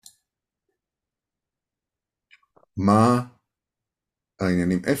מה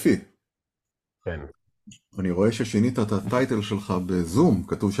העניינים? אפי, כן, אני רואה ששינית את הטייטל שלך בזום,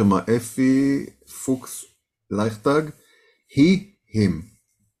 כתוב שם אפי פוקס לייכטג, היא, him.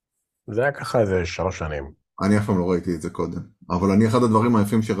 זה היה ככה איזה 3 שנים. אני אף פעם לא ראיתי את זה קודם, אבל אני אחד הדברים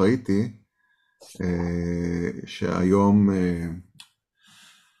היפים שראיתי, שהיום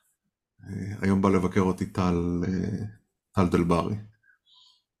היום בא לבקר אותי טל דלברי,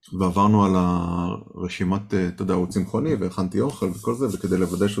 ועברנו על הרשימת, אתה יודע, הוא צמחוני, והכנתי אוכל וכל זה, וכדי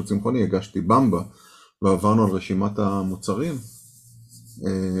לוודא שהוא צמחוני הגשתי במבה, ועברנו על רשימת המוצרים,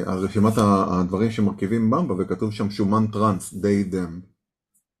 על רשימת הדברים שמרכיבים במבה, וכתוב שם שומן טרנס, די דם.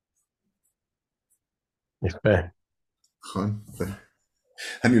 יפה. נכון?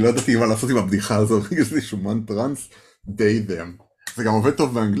 אני לא ידעתי מה לעשות עם הבדיחה הזו, יש לי שומן טרנס, די דם. זה גם עובד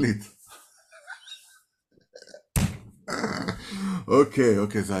טוב באנגלית.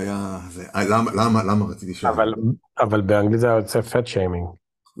 אוקיי, זה היה... למה רציתי ש... אבל, אבל באנגלית זה היה יוצא פט שיימינג.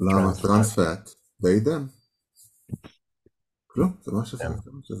 למה? טרנס. טרנס פאט, די דם. כלום, זה מה שזה, כן.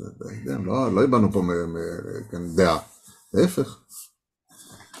 זה מה שזה, די דם. לא הבנו פה כאן דעה. להפך.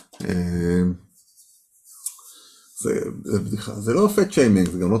 אה, זה בדיחה, זה לא פט שיימינג,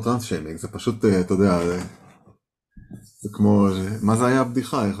 זה גם לא טרנס שיימינג, זה פשוט, אתה יודע, זה כמו, מה זה היה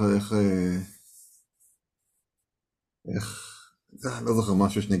הבדיחה? איך, אני לא זוכר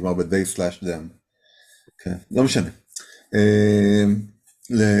משהו שנגמר ב-day/them. כן, לא משנה. אה,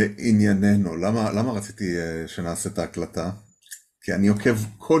 לענייננו, למה רציתי שנעשה את ההקלטה? כי אני עוקב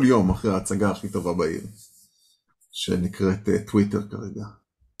כל יום אחרי ההצגה הכי טובה בעיר, שנקראת טוויטר כרגע.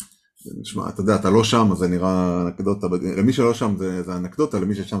 זה נשמע, אתה יודע, אתה לא שם, אז זה נראה אנקדוטה, למי שלא שם זה אנקדוטה,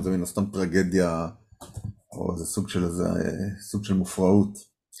 למי ששם זה מן הסתם טרגדיה, או זה סוג של מופרעות.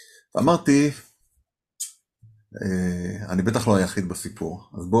 אמרתי, אני בטח לא היחיד בסיפור,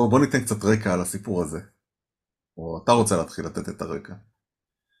 אז בוא ניתן קצת רקע על הסיפור הזה. או אתה רוצה להתחיל לתת את הרקע.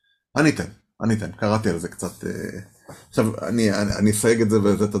 אני אתן, קראתי על זה קצת. עכשיו, אני אסייג את זה,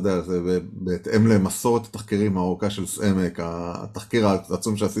 וזה, אתה יודע, זה בהתאם למסורת התחקירים הארוכה של סעמק, התחקיר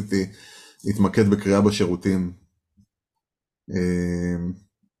העצום שעשיתי התמקד בקריאה בשירותים.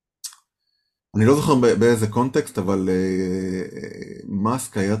 אני לא זוכר באיזה קונטקסט, אבל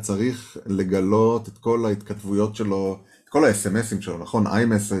מאסק היה צריך לגלות את כל ההתכתבויות שלו, את כל ה-SMSים שלו, נכון?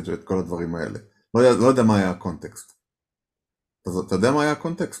 iMessage ואת כל הדברים האלה. לא יודע מה היה הקונטקסט. אתה יודע מה היה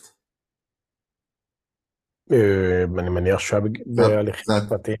הקונטקסט? אני מניח שהיה זה, בהליכים זה,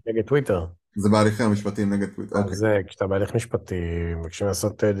 משפטיים נגד טוויטר. זה בהליכים המשפטיים נגד טוויטר, אוקיי. אז כשאתה בהליך משפטי, מבקשים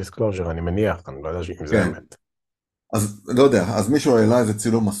לעשות דיסקלוז'ר, אני מניח, אני לא יודע אם זה כן, אמת. אז לא יודע, אז מישהו העלה איזה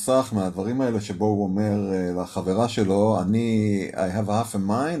צילום מסך מהדברים האלה, שבו הוא אומר לחברה שלו, I have a half a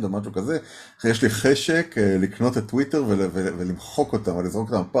mind, או משהו כזה, יש לי חשק לקנות את טוויטר ולמחוק אותם,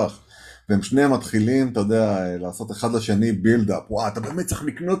 ולזרוק אותם פח. והם שניהם מתחילים, אתה יודע, לעשות אחד לשני בילדאפ, וואו, אתה באמת צריך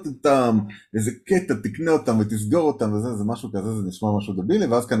לקנות אותם, איזה קטע, תקנה אותם ותסגור אותם, וזה, זה משהו כזה, זה נשמע משהו דבילי,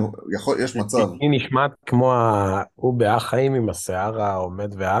 ואז כאן יש מצב. היא נשמעת כמו הוא באח חיים עם השיער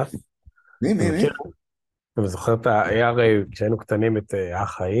העומד ואף. אתה מי? מכיר? אני זוכר היה הרי כשהיינו קטנים את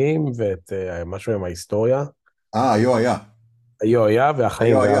החיים ואת משהו עם ההיסטוריה. היה. היה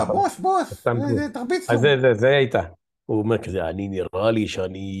והחיים היה, ואף. בוס, תרביץ אז לו. זה הייתה. הוא אומר כזה, אני נראה לי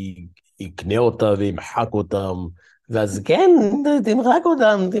שאני אקנה אותה ואמחק אותם. ואז כן, תמחק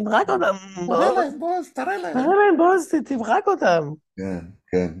אותם, תראה בוס. להם, בוס, תראה תראה להם. להם, בוס, תמחק אותם.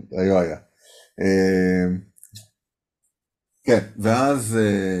 כן, היה. כן, ואז,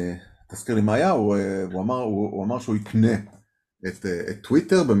 תזכיר לי מה היה, הוא אמר שהוא יקנה את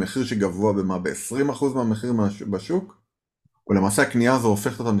טוויטר במחיר שגבוה ב-20% מהמחיר בשוק, ולמעשה הקנייה הזו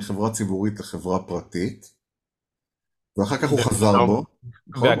הופכת אותה מחברה ציבורית לחברה פרטית, ואחר כך הוא חזר בו,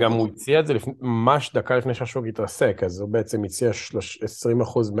 נכון? וגם הוא הציע את זה ממש דקה לפני שהשוק התרסק, אז הוא בעצם הציע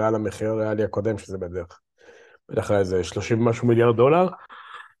 20% מעל המחיר הריאלי הקודם, שזה בדרך כלל איזה 30 משהו מיליארד דולר.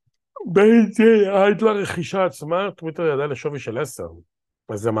 עד לרכישה עצמה, טוויטר ידע לשווי של 10.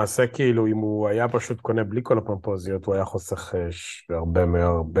 אז למעשה כאילו, אם הוא היה פשוט קונה בלי כל הפומפוזיות, הוא היה חוסך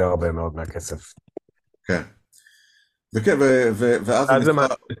הרבה מאוד מהכסף. כן. וכן, ואז הוא אז ניסה,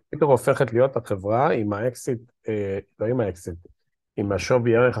 למעשה, טוויטר הופכת להיות החברה עם האקסיט, לא עם האקסיט, עם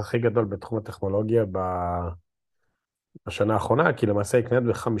השווי ערך הכי גדול בתחום הטכנולוגיה בשנה האחרונה, כי למעשה היא קנית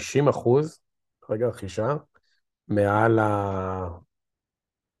ב-50% רגע רכישה, מעל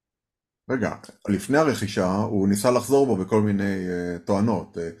רגע, לפני הרכישה הוא ניסה לחזור בו בכל מיני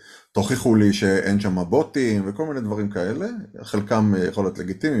טוענות. תוכיחו לי שאין שם בוטים וכל מיני דברים כאלה, חלקם יכול להיות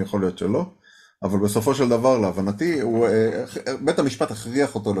לגיטימי, יכול להיות שלא, אבל בסופו של דבר, להבנתי, בית המשפט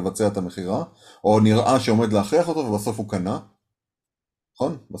הכריח אותו לבצע את המכירה, או נראה שעומד להכריח אותו ובסוף הוא קנה,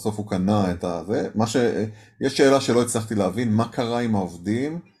 נכון? בסוף הוא קנה את הזה. יש שאלה שלא הצלחתי להבין, מה קרה עם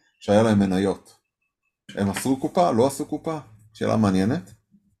העובדים שהיה להם מניות? הם עשו קופה? לא עשו קופה? שאלה מעניינת.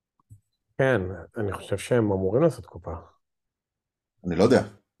 כן, אני חושב שהם אמורים לעשות קופה. אני לא יודע,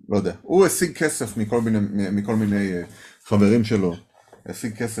 לא יודע. הוא השיג כסף מכל מיני חברים שלו,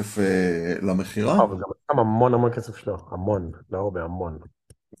 השיג כסף למכירה, אבל גם שם המון המון כסף שלו, המון, לא הרבה, המון.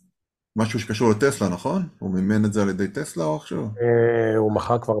 משהו שקשור לטסלה, נכון? הוא מימן את זה על ידי טסלה או איכשהו? הוא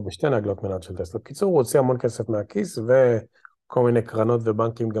מכר כבר בשתי נהגלות מניות של טסלה. בקיצור, הוא הוציא המון כסף מהכיס, וכל מיני קרנות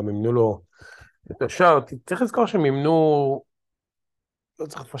ובנקים גם מימנו לו את השאר. צריך לזכור שהם מימנו, לא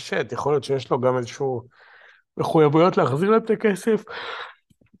צריך לפשט, יכול להיות שיש לו גם איזשהו מחויבויות להחזיר להם את הכסף.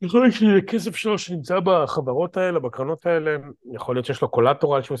 יכול להיות שזה כסף שלו שנמצא בחברות האלה, בקרנות האלה, יכול להיות שיש לו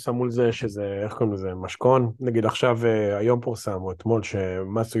קולטורל שהוא שם מול זה, שזה, איך קוראים לזה, משכון. נגיד עכשיו, היום פורסם, או אתמול,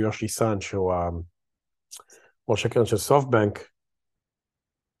 שמאסו יושי סן, שהוא ראש הקרן של סופטבנק,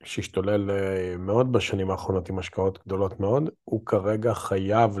 שהשתולל מאוד בשנים האחרונות עם השקעות גדולות מאוד, הוא כרגע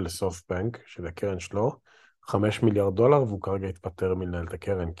חייב לסופטבנק, שזה הקרן שלו, 5 מיליארד דולר, והוא כרגע התפטר מלנהל את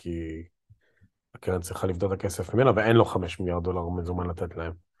הקרן, כי הקרן צריכה לבדוק את הכסף ממנה, ואין לו 5 מיליארד דולר מזומן לתת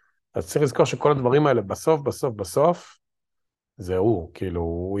להם. אז צריך לזכור שכל הדברים האלה בסוף, בסוף, בסוף, זה הוא, כאילו,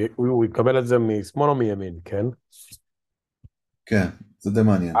 הוא יקבל את זה משמאל או מימין, כן? כן, זה די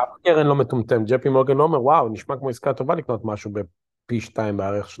מעניין. אף קרן לא מטומטם, ג'פי מורגן לא אומר, וואו, נשמע כמו עסקה טובה לקנות משהו בפי 2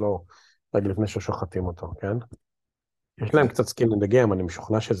 בערך שלו, רגע לפני ששוחטים אותו, כן? יש להם קצת סקין אין דה גיים, אני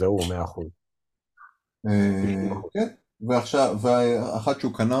משוכנע שזה הוא, 100%. כן, ועכשיו, ואחת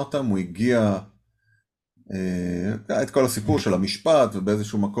שהוא קנה אותם, הוא הגיע את כל הסיפור של המשפט,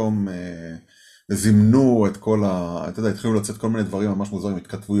 ובאיזשהו מקום זימנו את כל אתה יודע, התחילו לצאת כל מיני דברים ממש מוזרים,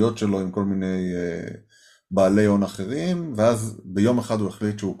 התכתבויות שלו עם כל מיני בעלי הון אחרים, ואז ביום אחד הוא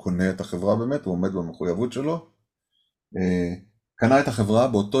החליט שהוא קונה את החברה באמת, הוא עומד במחויבות שלו, קנה את החברה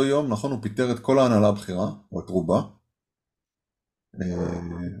באותו יום, נכון, הוא פיטר את כל ההנהלה הבכירה, או את רובה,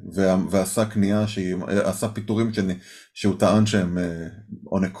 ועשה קנייה, עשה פיטורים שהוא טען שהם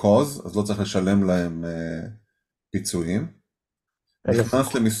on a cause, אז לא צריך לשלם להם פיצויים.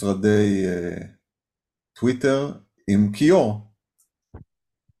 נכנס למשרדי טוויטר עם כיור,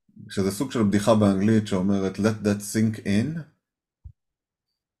 שזה סוג של בדיחה באנגלית שאומרת let that sink in,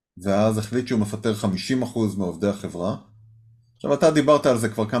 ואז החליט שהוא מפטר 50% מעובדי החברה. עכשיו אתה דיברת על זה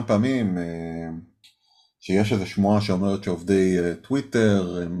כבר כמה פעמים, שיש איזו שמועה שאומרת שעובדי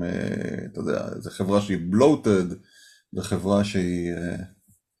טוויטר, אתה יודע, זו חברה שהיא בלוטד, וחברה שהיא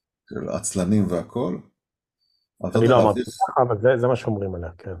של עצלנים והכל. אני לא אמרתי ככה, אבל זה מה שאומרים עליה,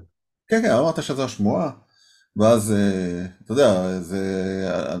 כן. כן, כן, אמרת שזו השמועה, ואז, אתה יודע,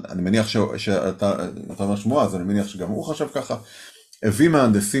 אני מניח שאתה אומר שמועה, אז אני מניח שגם הוא חשב ככה, הביא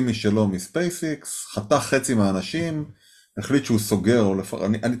מהנדסים משלו מספייסיקס, חתך חצי מהאנשים, החליט שהוא סוגר,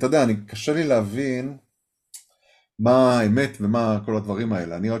 אתה יודע, קשה לי להבין מה האמת ומה כל הדברים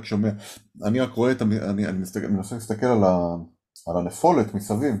האלה, אני רק שומע, אני רק רואה אני מנסה להסתכל על הנפולת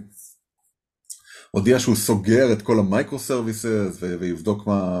מסביב, הודיע שהוא סוגר את כל המייקרו סרוויסס ויבדוק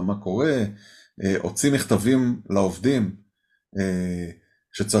מה קורה, הוציא מכתבים לעובדים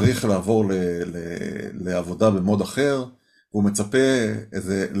שצריך לעבור לעבודה במוד אחר, והוא מצפה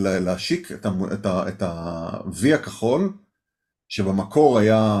להשיק את ה-V הכחול, שבמקור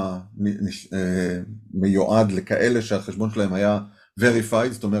היה מיועד לכאלה שהחשבון שלהם היה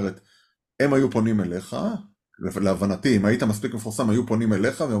verified, זאת אומרת, הם היו פונים אליך, להבנתי, אם היית מספיק מפורסם, היו פונים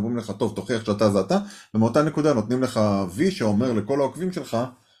אליך ואומרים לך, טוב, תוכיח שאתה זה אתה, ומאותה נקודה נותנים לך V שאומר לכל העוקבים שלך,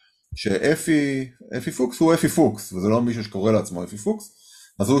 שאפי פוקס הוא אפי פוקס, וזה לא מישהו שקורא לעצמו אפי פוקס,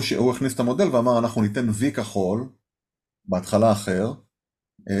 אז הוא הכניס את המודל ואמר, אנחנו ניתן V כחול, בהתחלה אחר,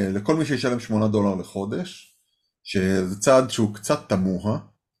 לכל מי שישלם $8 לחודש, שזה צעד שהוא קצת תמוה.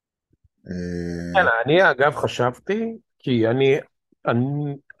 כן, אני אגב חשבתי, כי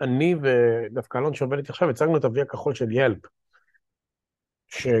אני ודווקא אלון שעובד איתי עכשיו, הצגנו את ה-V הכחול של ילפ,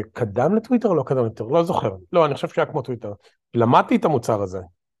 שקדם לטוויטר או לא קדם לטוויטר, לא זוכר. לא, אני חושב שהיה כמו טוויטר. למדתי את המוצר הזה.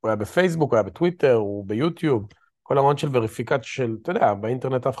 הוא היה בפייסבוק, הוא היה בטוויטר, הוא ביוטיוב, כל המון של וריפיקציה של, אתה יודע,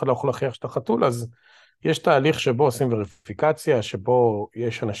 באינטרנט אף אחד לא יכול להכריח שאתה חתול, אז יש תהליך שבו עושים וריפיקציה, שבו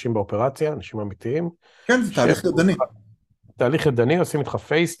יש אנשים באופרציה, אנשים אמיתיים. כן, זה תהליך ידני. תהליך ידני, עושים איתך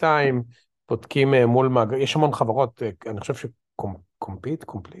פייסטיים, בודקים מול מאגר, יש המון חברות, אני חושב שקומפליט,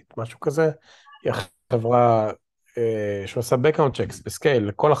 משהו כזה, היא חברה שעושה background checks בסקייל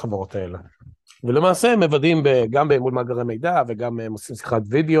לכל החברות האלה. ולמעשה הם מוודאים גם מול מאגרי מידע, וגם הם עושים שיחת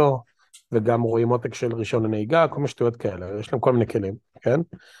וידאו, וגם רואים עותק של רישיון הנהיגה, כל מיני שטויות כאלה, יש להם כל מיני כלים, כן?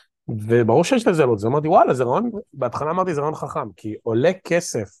 וברור שיש לזה לא, זה אמרתי, וואלה, זה רעיון, בהתחלה אמרתי, זה רעיון חכם, כי עולה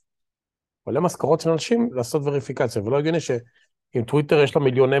כסף, עולה משכורות של אנשים לעשות וריפיקציה, ולא הגיוני אם טוויטר יש לה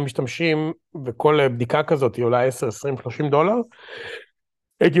מיליוני משתמשים, וכל בדיקה כזאת היא עולה 10, 20, 30 דולר,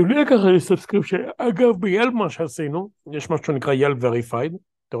 הגיוני לקחת לי סאבסקריפשן. אגב, ביאלב מה שעשינו, יש משהו שנקרא יאלב וריפייד,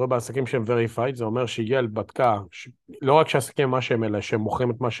 אתה רואה בעסקים שהם וריפייד, זה אומר שיאלב בדקה, לא רק שהעסקים מה שהם אלא, שהם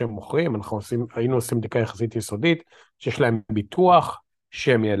מוכרים את מה שהם מוכרים, היינו עושים בדיקה יחסית יסודית, שיש להם ביטוח,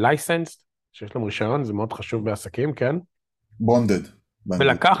 שהם יהיה לייסנסד, שיש להם רישיון, זה מאוד חשוב בעסקים, כן? בונדד.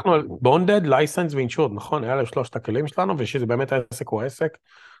 ולקחנו בונדד, לייסנס ואינשורד, נכון? היה להם שלושת הכלים שלנו, ושזה באמת העסק הוא העסק.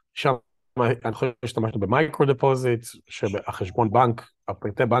 שם אני חושב שהשתמשנו במייקרו דפוזיט, שהחשבון בנק,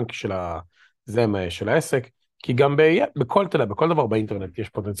 הפרטי בנק של העסק, כי גם בכל, אתה יודע, בכל דבר באינטרנט יש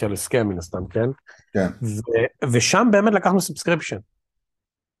פוטנציאל הסכם מן הסתם, כן? כן. ושם באמת לקחנו סאבסקריפשן.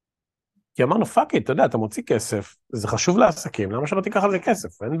 כי אמרנו, פאק איט, אתה יודע, אתה מוציא כסף, זה חשוב לעסקים, למה שלא תיקח על זה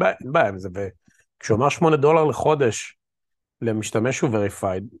כסף? אין בעיה עם זה, וכשהוא אמר $8 לחודש, למשתמש הוא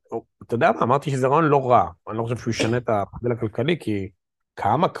וריפייד, אתה יודע מה, אמרתי שזה רעיון לא רע, אני לא חושב שהוא ישנה את המודל הכלכלי, כי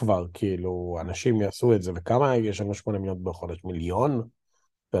כמה כבר, כאילו, אנשים יעשו את זה, וכמה יש לנו 8 מיליון בחודש, מיליון?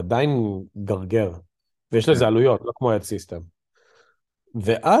 ועדיין גרגר, ויש לזה עלויות, לא כמו יד סיסטם.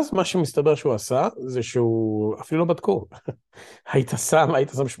 ואז מה שמסתבר שהוא עשה, זה שהוא אפילו לא בדקו. היית שם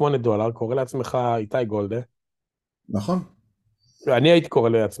 $8, קורא לעצמך איתי גולדה. נכון. אני הייתי קורא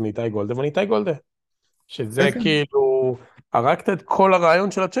לעצמי איתי גולדה, ואני איתי גולדה. שזה כן, כן. כאילו, הרגת את כל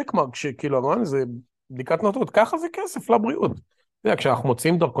הרעיון של הצ'קמרק, שכאילו הרעיון זה בדיקת נוטות, ככה זה כסף לבריאות. אתה יודע, כשאנחנו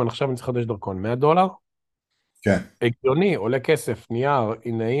מוצאים דרכון, עכשיו אני צריך לחדש דרכון, $100? כן. הגיוני, עולה כסף, נייר,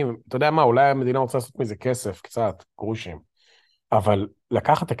 עינאים, אתה יודע מה, אולי המדינה רוצה לעשות מזה כסף, קצת, גרושים. אבל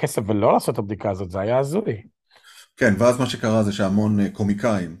לקחת את הכסף ולא לעשות את הבדיקה הזאת, זה היה הזוי. כן, ואז מה שקרה זה שהמון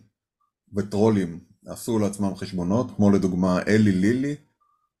קומיקאים וטרולים עשו לעצמם חשבונות, כמו לדוגמה אלי לילי,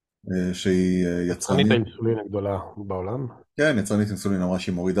 שהיא יצרנית יצרנית, האינסולין הגדולה בעולם. כן, יצרנית אינסולין אמרה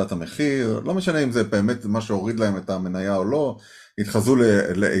שהיא מורידה את המחיר, לא משנה אם זה באמת מה שהוריד להם את המניה או לא, התחזו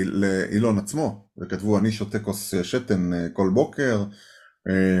לאילון עצמו, וכתבו אני שותה כוס שתן כל בוקר,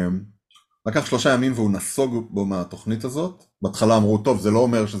 לקח 3 ימים והוא נסוג בו מהתוכנית הזאת, בהתחלה אמרו טוב זה לא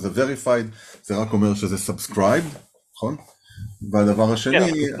אומר שזה verified, זה רק אומר שזה subscribed, נכון? והדבר השני... כן,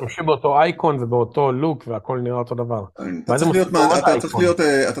 אנחנו משתמשים באותו אייקון ובאותו לוק והכל נראה אותו דבר.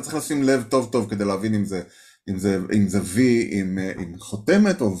 אתה צריך לשים לב טוב טוב כדי להבין אם זה V עם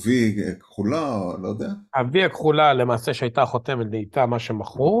חותמת או V כחולה, לא יודע. ה-V הכחולה למעשה שהייתה חותמת נהייתה מה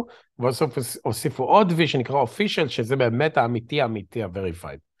שמכרו, ובסוף הוסיפו עוד V שנקרא official, שזה באמת האמיתי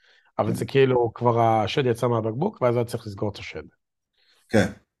ה-verified. אבל זה כאילו כבר השד יצא מהבקבוק, ואז היה צריך לסגור את השד.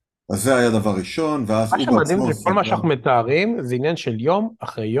 כן, אז זה היה דבר ראשון, ואז מה הוא שמדהים בעצמו... זה כל מה שאנחנו מתארים, זה עניין של יום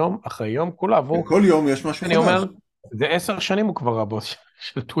אחרי יום אחרי יום, כולה עבור... כל יום יש משהו אני חדש. אומר, זה 10 שנים הוא כבר הבוס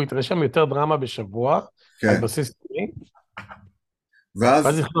של טוויטר, יש שם יותר דרמה בשבוע, על בסיס תמיד,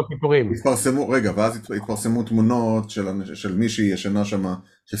 ואז התחילו פיטורים. ואז התפרסמו תמונות של מישהי ישנה שמה,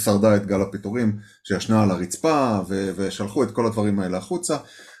 ששרדה את גל הפיטורים, שישנה על הרצפה, ושלחו את כל הדברים האלה החוצה,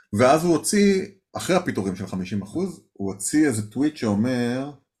 ואז הוא הוציא, אחרי הפיטורים של 50%, הוא הוציא איזה טוויט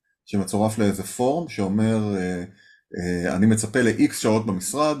שאומר, שמצורף לאיזה פורם, שאומר, אני מצפה ל-X שעות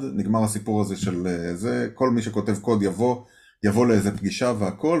במשרד, נגמר הסיפור הזה של זה, כל מי שכותב קוד יבוא לאיזה פגישה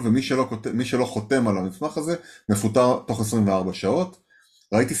והכל, ומי שלא חותם על המסמך הזה, מפוטר תוך 24 שעות.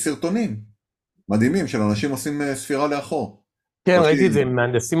 ראיתי סרטונים מדהימים של אנשים עושים ספירה לאחור. כן, ראיתי את זה עם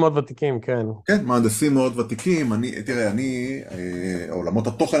מהנדסים מאוד ותיקים, כן. כן, מהנדסים מאוד ותיקים. תראה, עולמות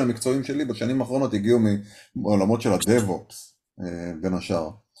התוכן המקצועיים שלי בשנים האחרונות הגיעו מעולמות של ה-DevOps, בין השאר.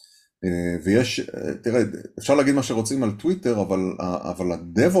 ויש, תראה, אפשר להגיד מה שרוצים על טוויטר, אבל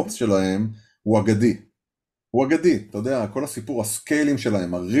ה-DevOps שלהם הוא אגדי. הוא אגדי, אתה יודע, כל הסיפור, הסקיילים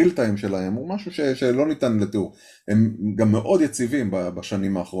שלהם, הריל טיים שלהם, הוא משהו שלא ניתן לתיאור. הם גם מאוד יציבים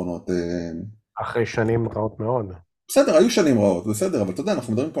בשנים האחרונות. אחרי שנים רעות מאוד. בסדר, היו שנים רעות, בסדר, אבל אתה יודע,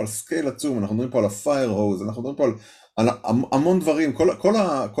 אנחנו מדברים פה על סקייל עצום, אנחנו מדברים פה על ה-Firehose, אנחנו מדברים פה על המון דברים,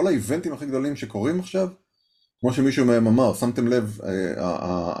 כל האיבנטים הכי גדולים שקורים עכשיו, כמו שמישהו מהם אמר, שמתם לב,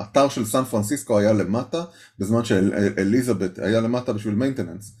 האתר של סן פרנסיסקו היה למטה, בזמן שאליזבת היה למטה בשביל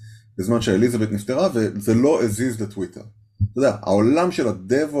מיינטננס, בזמן שאליזבת נפטרה, וזה לא הזיז לטוויטר. אתה יודע, העולם של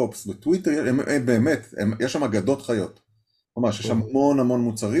הדב-אופס בטוויטר, הם באמת, יש שם אגדות חיות. ממש, יש המון המון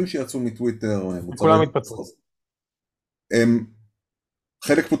מוצרים שיצאו מטוויטר. כולם מתפתחו.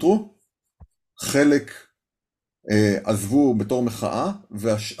 חלק פוטרו, חלק עזבו בתור מחאה,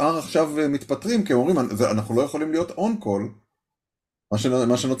 והשאר עכשיו מתפטרים, כי הם אומרים, אנחנו לא יכולים להיות on-call,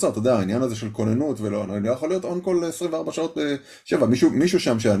 מה שנוצר, אתה יודע, העניין הזה של כוננות, אני לא יכול להיות on-call 24 שעות בשבע. מישהו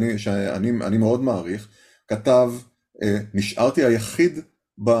שם שאני מאוד מעריך, כתב, נשארתי היחיד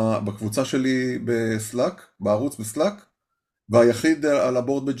בקבוצה שלי בסלאק, בערוץ בסלאק, והיחיד על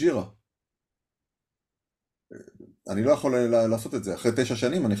הבורד בג'ירה. אני לא יכול לעשות את זה. אחרי 9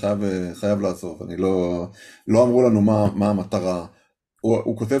 שנים אני חייב לעזוב. אני לא אמרו לנו מה המטרה.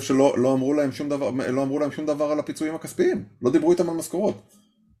 הוא כותב שלא לא אמרו להם שום דבר, לא אמרו להם שום דבר על הפיצויים הכספיים. לא דיברו איתם על משכורות.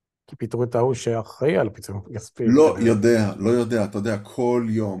 כי פיטרו את ההוא שאחראי על הפיצויים הכספיים לא כנראה. יודע, לא יודע, אתה יודע, כל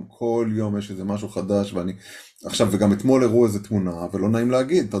יום יש איזה משהו חדש, עכשיו, וגם אתמול הראו איזה תמונה, ולא נעים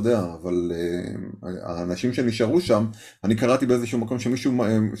להגיד, אתה יודע, אבל האנשים שנשארו שם, אני קראתי באיזשהו מקום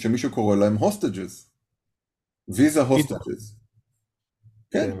שמישהו קורא להם hostages, ויזה hostages.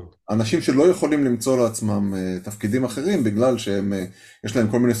 כן, כן. אנשים שלא יכולים למצוא לעצמם תפקידים אחרים, בגלל שיש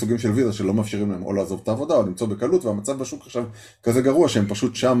להם כל מיני סוגים של ויזה שלא מאפשרים להם או לעזוב את העבודה, או למצוא בקלות, והמצב בשוק עכשיו כזה גרוע, שהם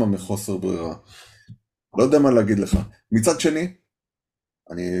פשוט שמה מחוסר ברירה. לא יודע מה להגיד לך. מצד שני,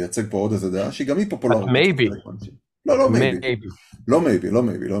 אני אייצג פה עוד איזה דעה, שהיא גם היא פופולרית. maybe. לא maybe. maybe.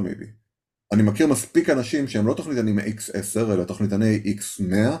 לא maybe. אני מכיר מספיק אנשים שהם לא תוכניתנים X10, אלא תוכניתני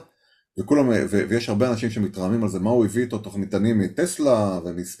X100, ויש הרבה אנשים שמתרעמים על זה, מה הוא הביא איתו תוכניתנים מטסלה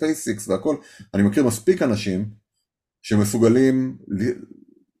ומספייסיקס והכל. אני מכיר מספיק אנשים שמסוגלים,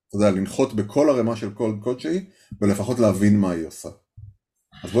 אתה יודע, לנחות בכל הרמה של כל קוד שהיא, ולפחות להבין מה היא עושה.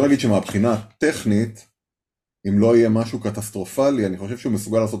 אז בוא נגיד שמהבחינה הטכנית, אם לא יהיה משהו קטסטרופלי, אני חושב שהוא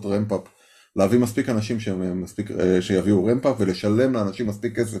מסוגל לעשות רמפאפ, להביא מספיק אנשים שיביאו רמפאפ, ולשלם לאנשים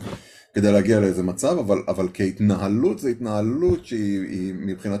מספיק כסף כדי להגיע לאיזה מצב, אבל כהתנהלות, זו התנהלות שהיא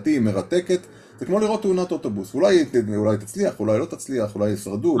מבחינתי היא מרתקת, זה כמו לראות תאונת אוטובוס, אולי תצליח, אולי לא תצליח, אולי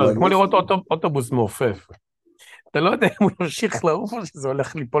ישרדו, זה כמו לראות אוטובוס מעופף. אתה לא יודע אם הוא ימשיך לעוף או שזה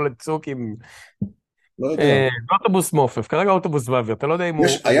הולך ליפול לצוק עם לא יודע. אוטובוס מעופף, כרגע אוטובוס באוויר, אתה לא יודע אם הוא...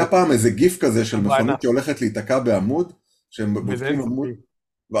 היה פעם איזה גיף כזה של מכונית שהולכת להיתקע בעמוד, שהם בודקים עמוד,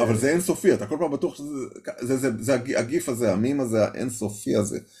 אבל זה אינסופי, אתה כל פעם בטוח שזה הגיף הזה, המים הזה, האינסופי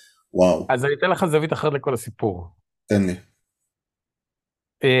הזה, וואו. אז אני אתן לך זווית אחרת לכל הסיפור. תן לי.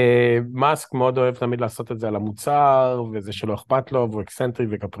 מאסק מאוד אוהב תמיד לעשות את זה על המוצר, וזה שלא אכפת לו, והוא אקסנטרי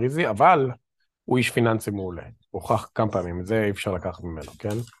וקפריזי, אבל הוא איש פיננסי מעולה. הוא הוכח כמה פעמים, את זה אי אפשר לקחת ממנו,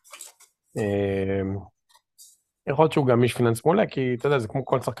 כן? יכול להיות שהוא גם איש פיננס מעולה, כי אתה יודע, זה כמו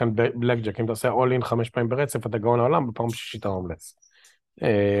כל שחקן בלק ג'ק, אם אתה עושה all in 5 פעמים ברצף, אתה גאון העולם, בפעם שישית ההומלס.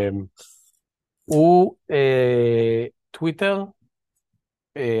 הוא, טוויטר,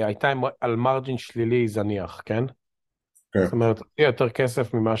 הייתה על מרג'ין שלילי זניח, כן? זאת אומרת, היא יותר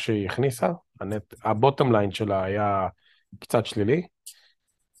כסף ממה שהיא הכניסה, הבוטום ליין שלה היה קצת שלילי,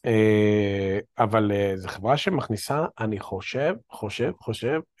 אבל זו חברה שמכניסה, אני חושב,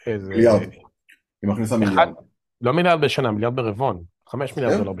 איזה... מיליארד, היא מכניסה מיליארד. לא מיליארד בשנה, מיליארד ברבעון, 5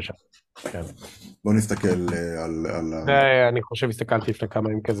 מיליארד דולר בשנה. כן. בוא נסתכל על... אני חושב, הסתכלתי לפני כמה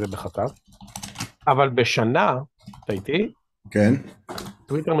ימים כזה בחטף, אבל בשנה, אתה איתי? כן.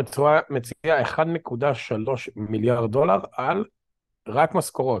 טוויטר מציעה 1.3 מיליארד דולר על רק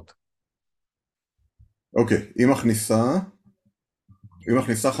משכורות. אוקיי, היא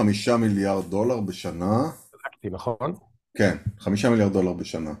מכניסה 5 מיליארד דולר בשנה. צדקתי, נכון? כן, 5 מיליארד דולר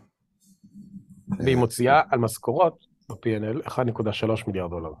בשנה. והיא מוציאה על משכורות ב-P&L 1.3 מיליארד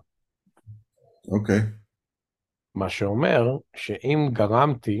דולר. אוקיי. מה שאומר שאם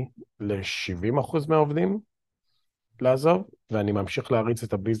גרמתי ל-70% מהעובדים לעזוב, ואני ממשיך להריץ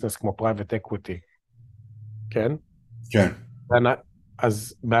את הביזנס כמו פרייבט אקוויטי, כן? כן.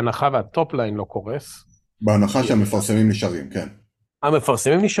 אז בהנחה והטופ ליין לא קורס. בהנחה שהמפרסמים נשארים, כן.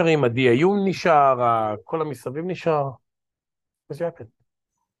 המפרסמים נשארים, ה-DIU נשאר, כל המסביב נשאר. זה יפת.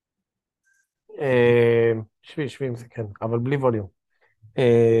 שבי עם זה, כן, אבל בלי ווליום.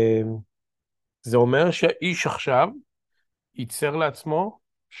 זה אומר שהאיש עכשיו ייצר לעצמו,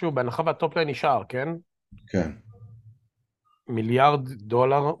 שוב, בהנחה והטופ ליין נשאר, כן? כן. מיליארד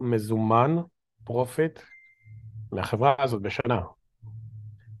דולר מזומן, פרופיט, מהחברה הזאת בשנה.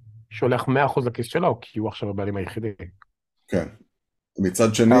 שהולך 100% לכיס שלו, כי הוא עכשיו הבעלים היחידי. כן.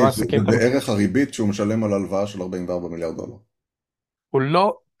 מצד שני, זה בערך הריבית שהוא משלם על הלוואה של 44 מיליארד דולר. הוא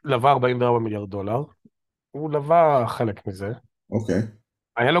לא לווה 44 מיליארד דולר, הוא לווה חלק מזה. אוקיי.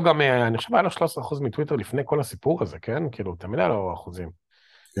 היה לו גם, אני חושב, היה לו 13% מטוויטר לפני כל הסיפור הזה, כן? כאילו, תמיד היה לו אחוזים.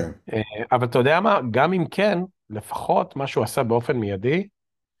 כן. אבל אתה יודע מה? גם אם כן, לפחות מה שהוא עשה באופן מיידי,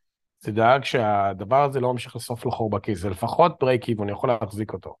 זה דאג שהדבר הזה לא ממשיך לסוף לחור בכיס, זה לפחות ברייק איבון, יכול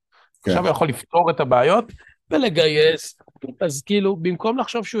להחזיק אותו. כן. עכשיו הוא יכול לפתור את הבעיות ולגייס, אז כאילו, במקום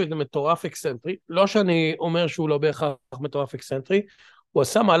לחשוב שהוא איזה מטורף אקסנטרי, לא שאני אומר שהוא לא בהכרח מטורף אקסנטרי, הוא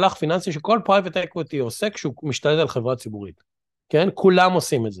עשה מהלך פיננסי שכל פרייבט אקוויטי עושה כשהוא משתלט על חברה ציבורית. כן? כולם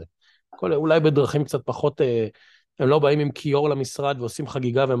עושים את זה. אולי בדרכים קצת פחות, הם לא באים עם כיור למשרד ועושים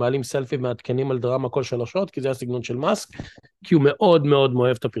חגיגה ומעלים סלפי ומעדכנים על דרמה כל 3 שעות, כי זה הסגנון של מאסק, כי הוא מאוד מאוד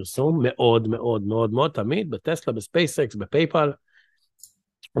אוהב את הפרסום, מאוד מאוד מאוד מאוד, תמיד, בטסלה, בספייסקס, בפייפל,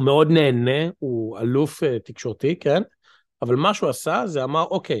 הוא מאוד נהנה, הוא אלוף תקשורתי, כן? אבל מה שהוא עשה זה אמר,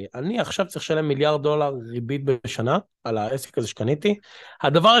 אוקיי, אני עכשיו צריך לשלם $1,000,000,000 ריבית בשנה על העסק הזה שקניתי.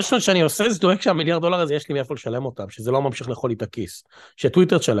 הדבר הראשון שאני עושה זה דואג $1,000,000,000 הזה יש לי מאיפה לשלם אותם, שזה לא ממשיך לאכול לי את הכיס,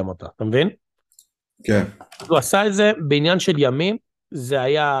 שטוויטר תשלם אותה, אתה מבין? כן, הוא עשה את זה בעניין של ימים, זה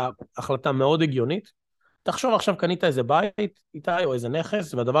היה החלטה מאוד הגיונית. תחשוב עכשיו קנית איזה בית איתי או איזה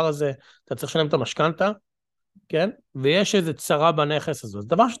נכס, והדבר הזה, אתה צריך לשלם את המשכנתה, כן? ויש איזה צרה בנכס הזה. זה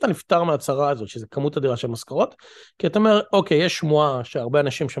דבר שאתה נפטר מהצרה הזאת, שזה כמות אדירה של משכורות, כי אתה אומר, אוקיי, יש שמועה שהרבה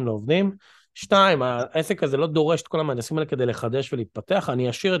אנשים שם לא עובדים, 2, העסק הזה לא דורש את כל המהנדסים האלה כדי לחדש ולהתפתח, אני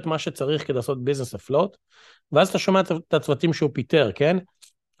אשאיר את מה שצריך כדי לעשות ביזנס אפלוט, ואז אתה שומע את הצוותים שהוא פיטר, כן?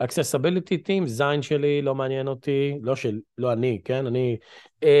 accessibility team, זין שלי, לא מעניין אותי, לא אני, כן? אני,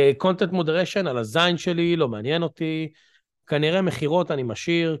 content moderation על הזין שלי, לא מעניין אותי, כנראה מחירות אני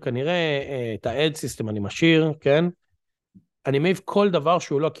משאיר, כנראה את ה-ad system אני משאיר, כן? אני מעיף כל דבר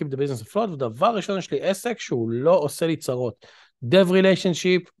שהוא לא keep the business afloat, ודבר ראשון יש לי עסק שהוא לא עושה לי צרות. dev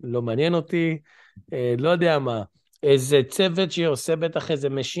relationship, לא מעניין אותי, לא יודע מה. איזה צוות שעושה בטח איזה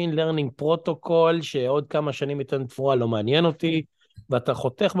machine learning protocol, שעוד כמה שנים ייתן תפורה, לא מעניין אותי, ואתה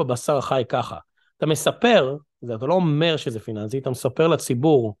חותך בבשר החי ככה. אתה מספר, אתה לא אומר שזה פיננסי, אתה מספר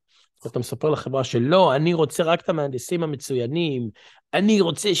לציבור, אתה מספר לחברה שלא, אני רוצה רק את המהנדסים המצוינים, אני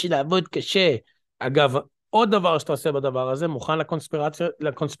רוצה שנעבוד קשה. אגב, עוד דבר שאתה עושה בדבר הזה, מוכן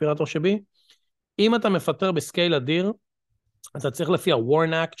לקונספירטור שבי, אם אתה מפטר בסקייל אדיר, אתה צריך לפי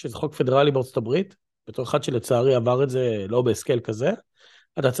ה-Warn Act, שזה חוק פדרלי בארצות הברית, בתור אחד שלצערי עבר את זה לא בסקייל כזה,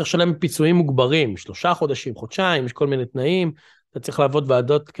 אתה צריך לשלם פיצויים מוגברים, 3 חודשים, חודשיים, יש כל מיני תנאים, אתה צריך לעבוד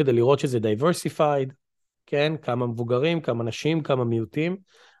ועדות כדי לראות שזה diversified, כן, כמה מבוגרים, כמה נשים, כמה מיעוטים,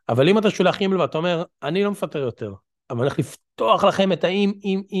 אבל אם אתה שולח אימייל ואתה אומר, אני לא מפטר יותר, אבל אני הולך לפתוח לכם את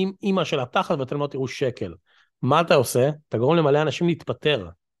האמא של התחת ואתם לא תראו שקל. מה אתה עושה? אתה גורם למלא אנשים להתפטר.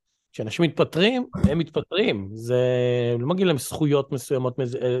 כשאנשים מתפטרים, הם מתפטרים. זה לא מגיע להם זכויות מסוימות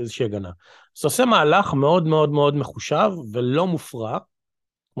מאיזושהי הגנה. אז אתה עושה מהלך מאוד מאוד מאוד מחושב ולא מופרע,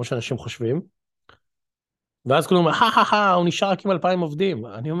 כמו שאנשים חושבים, ואז כולם אומרים, הוא נשאר רק עם 2,000 עובדים.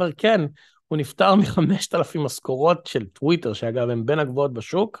 אני אומר, כן, הוא נפטר מ5,000 משכורות של טוויטר, שאגב, הם בין הגבוהות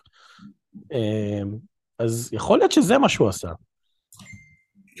בשוק, אז יכול להיות שזה מה שהוא עשה.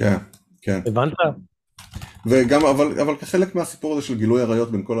 כן, כן. הבנת? וגם, אבל כחלק מהסיפור הזה של גילוי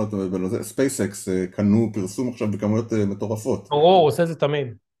עריות בין כל ספייסקס קנו פרסום עכשיו בכמויות מטורפות. הוא עושה את זה תמיד.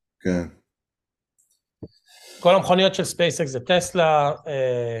 כן. כל המכוניות של ספייסקס זה טסלה,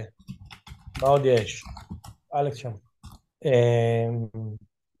 מה עוד יש? אלכס שם.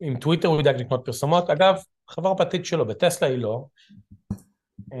 עם טוויטר הוא ידאג לקנות פרסומות. אגב, חברה פרטית שלו, בטסלה היא לא.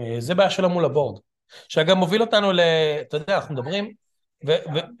 זה בעיה שלו מול הבורד. שאגב מוביל אותנו אתה יודע, אנחנו מדברים,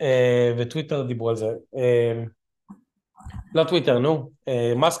 וטוויטר דיברו על זה. לא טוויטר, נו.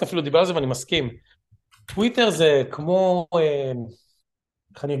 מאסק אפילו דיבר על זה ואני מסכים. טוויטר זה כמו,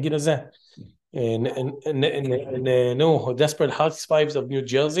 איך אני אגיד את זה? נו, Desperate Housewives of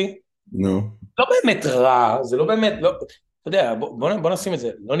New Jersey. נו. לא באמת רע, זה לא באמת, לא, אתה יודע, בוא נשים את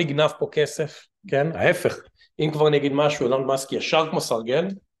זה, לא נגנב פה כסף, כן? ההפך, אם כבר אני אגיד משהו, אילון מאסק ישר כמו סרגל,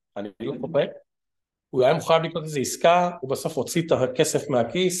 אני לא פופק, הוא היה מוכן לקנות איזו עסקה, הוא בסוף הוציא את הכסף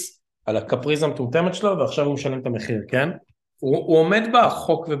מהכיס, על הקפריזה המטומטמת שלו, ועכשיו הוא משלם את המחיר, כן? הוא עומד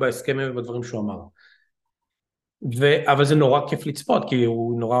בחוק ובהסכמים ובדברים שהוא אמר. אבל זה נורא כיף לצפות, כי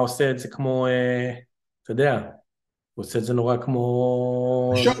הוא נורא עושה את זה כמו, אתה יודע, הוא עושה את זה נורא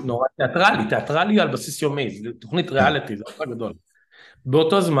כמו, נורא תיאטרלי על בסיס יומי, זה תוכנית ריאליטי, זה נורא גדול.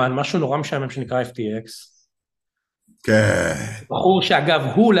 באותו זמן, משהו נורא משעמם שנקרא FTX, כן. בחור שאגב,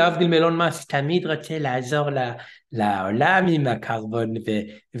 הוא להבדיל מאילון מאסק, תמיד רוצה לעזור לעולם עם הקרבון,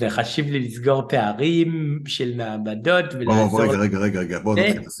 וחשוב לי לסגור פערים של מעבדות, ולעזור... רגע, בוא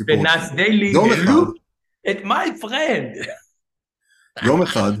נתחיל את הסיפור. ונאס דיילי, ולוק את my friend.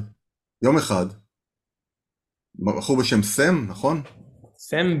 יום אחד, בחור בשם סם, נכון?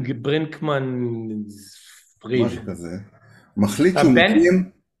 סם ברינקמן פריד. משהו כזה. מחליט שהוא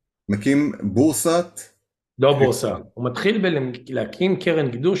מקים בורסת... לא בורסה, הוא מתחיל להקים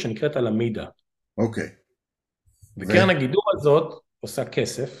קרן גידור שנקראת אלמידה. אוקיי. וקרן הגידור הזאת עושה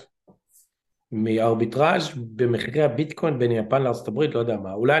כסף מארביטראז' במחירי הביטקוין בין יפן לארצות הברית, לא יודע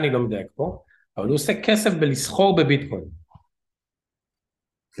מה, אולי אני לא מדייק פה, אבל הוא עושה כסף בלסחור בביטקוין.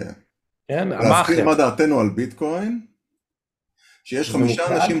 כן. כן? להזכיר מה דעתנו על ביטקוין, שיש 5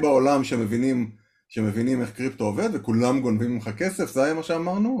 אנשים בעולם שמבינים איך קריפטו עובד, וכולם גונבים ממך כסף, זה היה מה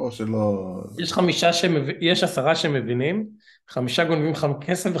שאמרנו, או שלא... יש 10 שמבינים, 5 גונבים לך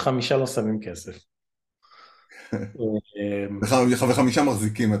כסף ו5 לא שמים כסף. ו5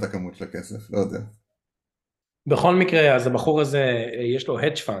 מחזיקים את הכמות של הכסף, לא יודע. בכל מקרה, אז הבחור הזה, יש לו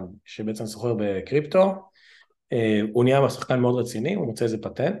hedge fund, שבעצם סוחר בקריפטו, הוא נהיה שחקן מאוד רציני, הוא מוצא איזה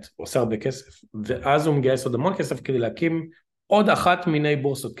פטנט, הוא עושה הרבה כסף, ואז הוא מגייס עוד המון כסף כדי להקים עוד אחת מיני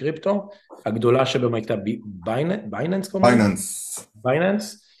בורסות קריפטו, הגדולה שבהם הייתה בייננס, קוראים לזה? בייננס.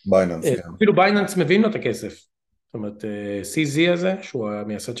 בייננס. בייננס, כן. אפילו בייננס מבין לו את הכסף. זאת אומרת, CZ הזה, שהוא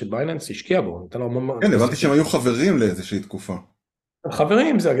המייסד של בייננס, השקיע בו, נתן לו המון כן, כסף. הבנתי שהם היו חברים לאיזושהי תקופה.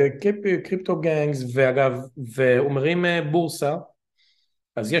 חברים, זה קריפטו גנגס, ואגב, והוא מרים בורסה,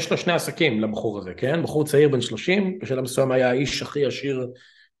 אז יש לו שני עסקים לבחור הזה, כן? בחור צעיר בן 30, בשלב מסוים היה האיש הכי עשיר,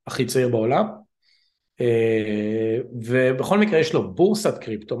 הכי צעיר בעולם, ובכל מקרה יש לו בורסת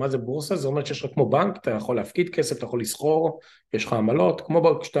קריפטו. מה זה בורסה? זה אומר שיש לך כמו בנק, אתה יכול להפקיד כסף, אתה יכול לסחור, יש לך עמלות,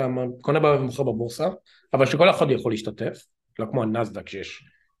 כמו כשאתה קונה ומוכר בבורסה, אבל שכל אחד יכול להשתתף, לא כמו הנסדק שיש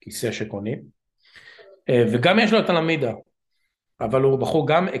כיסא שקונים, וגם יש לו את הלמידה, אבל הוא בחור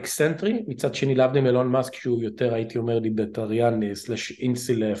גם אקסנטרי, מצד שני להבדיל מאילון מאסק שהוא יותר הייתי אומר ליברטריאן סלש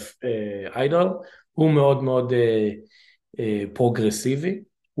אינסילף איידול, הוא מאוד מאוד פרוגרסיבי,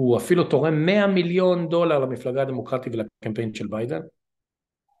 הוא אפילו תורם $100 מיליון למפלגה הדמוקרטית ולקמפיין של ביידן.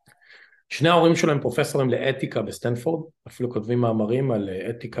 שני ההורים שלו הם פרופסורים לאתיקה בסטנפורד, אפילו כותבים מאמרים על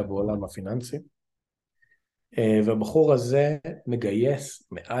אתיקה בעולם הפיננסי, והבחור הזה מגייס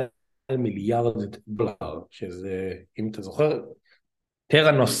מעל $1 מיליארד, שזה אם אתה זוכר,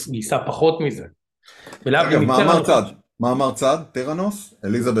 טרנוס גייסה פחות מזה. אגב, מאמר צד, טרנוס,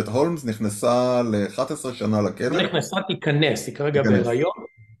 אליזבת הולמס נכנסה ל-11 שנה לכלא. לא נכנסה, תיכנס, היא כרגע בהיריון,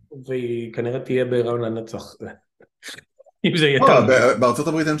 והיא כנראה תהיה בהיריון לנצח. אם זה יהיה טוב. בארצות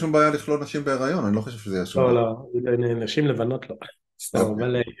הברית אין שום בעיה לכלול נשים בהיריון, אני לא חושב שזה יהיה שום. לא, נשים לבנות לא. סתם,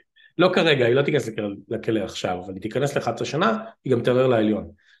 אבל לא כרגע, היא לא תיכנס לכלא עכשיו, אבל היא תיכנס ל-11 שנה, היא גם תערער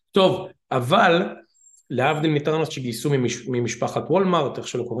לעליון. טוב, אבל להבדיל מטרנוס שגייסו ממשפחת וולמארט, איך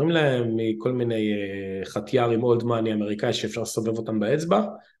שלא קוראים להם, מכל מיני חטיאר עם אולד מאני אמריקאי שאפשר לסובב אותם באצבע,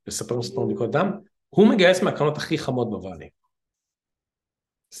 לספר מספר בדיקות דם, הוא מגייס מהקרנות הכי חמות בוואלי.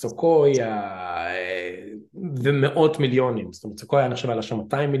 סוקויה ומאות מיליונים, זאת אומרת סוקויה נחשב היה לה שם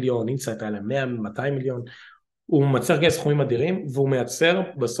 200 מיליון, אינסייט היה לה 100-200 מיליון, הוא מצליח לגייס סכומים אדירים, והוא מייצר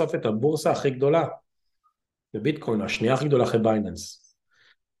בסוף את הבורסה הכי גדולה, בביטקוין, השנייה הכי גדולה אחרי בייננס.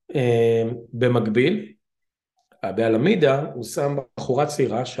 במקביל, באלמידה הוא שם בחורה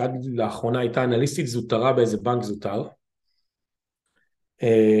צעירה שעד לאחרונה הייתה אנליסטית זוטרה באיזה בנק זוטר,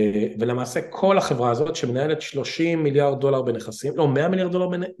 ולמעשה כל החברה הזאת שמנהלת $30 מיליארד בנכסים, לא $100 מיליארד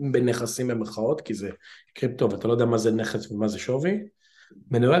בנכסים במרכאות, כי זה קריפטו ואתה לא יודע מה זה נכס ומה זה שווי,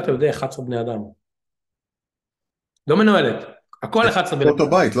 מנוהלת על ידי 11 בני אדם. לא מנוהלת, הכל 11 בני אדם. אותו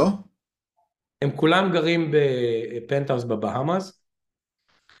בית, לא? הם כולם גרים בפנטהאוס בבהאמאז,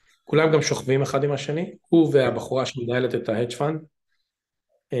 כולם גם שוכבים אחד עם השני, הוא והבחורה שמנהלת את ההדג' פאנד,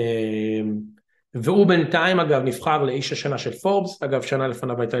 והוא בינתיים אגב נבחר לאיש השנה של פורבס, אגב שנה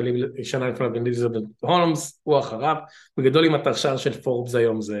לפניו הייתה שנה לפניו אליזבת הולמס, הוא אחריו, בגדול עם התרשר של פורבס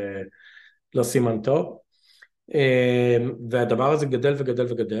היום זה לא סימן טוב, והדבר הזה גדל וגדל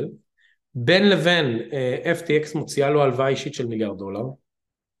וגדל, בין לבין FTX מוציאה לו הלוואה אישית של $1 מיליארד,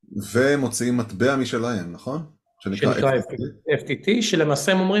 ומוציאים מטבע משלהם, נכון? שנקרא FTT,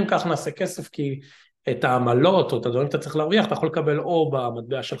 שלמעשה הם אומרים כך נעשה כסף כי את העמלות או את הדברים שאתה צריך להרוויח, אתה יכול לקבל או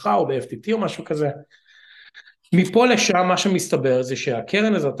במטבע שלך או ב-FTT או משהו כזה. מפה לשם מה שמסתבר זה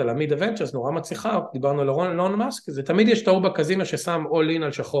שהקרן הזאת, הלמידה ונצ'רס, נורא מצליחה, דיברנו על אילון מאסק, זה תמיד יש טעות בקזינו ששם all in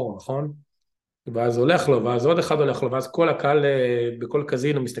על שחור, נכון? ואז הולך לו, ואז עוד אחד הולך לו, ואז כל הקהל בכל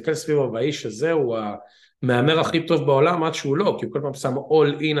קזינו מסתכל סביבו, והאיש הזה הוא המאמר הכי טוב בעולם, עד שהוא לא, כי הוא כל פעם שם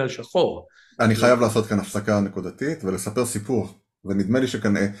all in על שחור. אני חייב לעשות כאן הפסקה נקודתית ולספר סיפור. ונדמה לי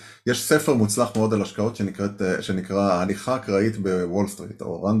שכאן יש ספר מוצלח מאוד על השקעות שנקרא הליכה אקראית בוול סטריט,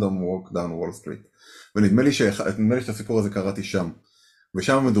 או Random Walk Down Wall Street. ונדמה לי שאת הסיפור הזה קראתי שם.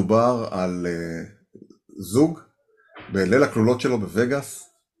 ושם מדובר על זוג בליל הכלולות שלו בווגאס.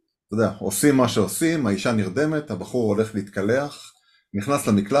 אתה יודע, עושים מה שעושים, האישה נרדמת, הבחור הולך להתקלח, נכנס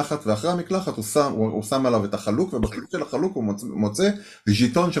למקלחת, ואחרי המקלחת הוא שם עליו את החלוק, ובחלוק של החלוק הוא מוצא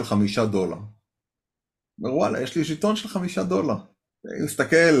ז'יטון של $5. אומר, וואלה, יש לי ז'יטון של $5. הוא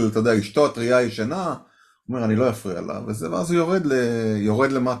מסתכל, אתה יודע, אשתו הטריה ישנה, הוא אומר, אני לא אפריע לה, ואז הוא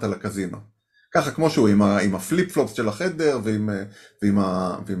יורד למטה לקזינו. ככה כמו שהוא, עם הפליפ פלופס של החדר, ועם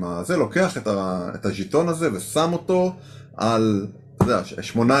זה, לוקח את הז'יטון הזה, ושם אותו על, אתה יודע,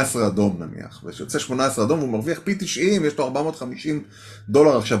 18 אדום נניח, ושיוצא 18 אדום, הוא מרוויח פי 90, יש לו $450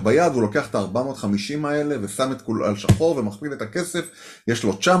 עכשיו ביד, הוא לוקח את ה-450 האלה, ושם את כולו על שחור, ומכפיל את הכסף, יש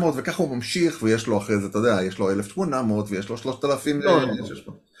לו 900, וככה הוא ממשיך, ויש לו אחרי זה, אתה יודע, יש לו 1,800, ויש לו 3,000,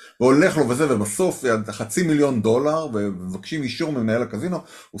 והולך לו וזה, ובסוף $500,000, ומבקשים אישור ממנהל הקזינו,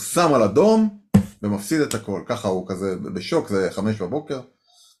 הוא שם על אדום, ומפסיד את הכל, ככה הוא כזה בשוק, זה 5 בבוקר,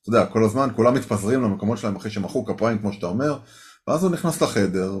 אתה יודע, כל הזמן כולם מתפזרים למקומות שלהם אחרי שמחאו כפיים כמו שאתה אומר, ואז הוא נכנס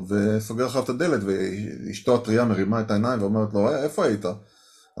לחדר וסוגר אחריו את הדלת, ואשתו הטריה מרימה את העיניים ואומרת לו, איפה היית?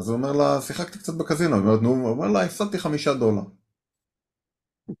 אז הוא אומר לה, שיחקתי קצת בקזינו, היא אומרת, נו, הוא אומר לה, הפסדתי $5.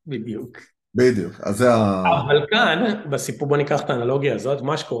 בדיוק. בדיוק, אז זה ה... אבל כאן, בסיפור, בוא ניקח את האנלוגיה הזאת,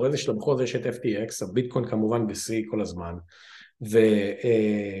 מה שקורה זה שלבחור זה יש את FTX, הביטקוין כמובן בשיא כל הזמן,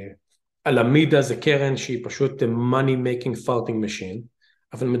 והלמידה זה קרן שהיא פשוט money making farting machine,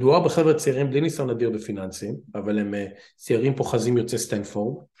 אבל מדובר בחבר'ה צעירים בלי ניסיון אדיר בפיננסים, אבל הם צעירים פוחזים יוצאי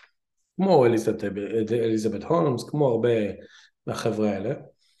סטנפורד, כמו אליזבת הולמס, כמו הרבה מהחבר'ה האלה,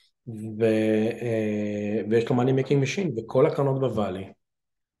 ויש לו money making machine, וכל הקרנות בוואלי,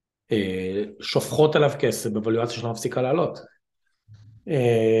 שופכות עליו כסף בוולואציה שלא מפסיקה לעלות.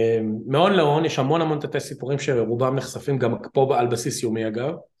 מהון להון יש המון תתי סיפורים שרובם נחשפים גם פה על בסיס יומי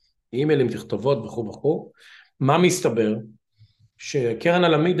אגב, אימיילים, תכתובות וכו'. מה מסתבר? שקרן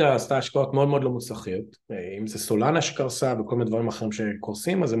הלמידה עשתה השקעות מאוד מאוד לא מוצלחיות, אם זה סולנה שקרסה וכל מיני דברים אחרים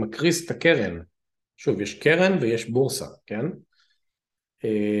שקורסים, אז זה מקריס את הקרן. שוב, יש קרן ויש בורסה, כן?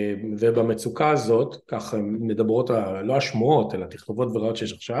 ובמצוקה הזאת, כך מדברות לא השמועות, אלא תכתובות וראיות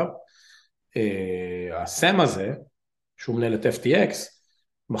שיש עכשיו, הסם הזה, שהוא מנהל את FTX,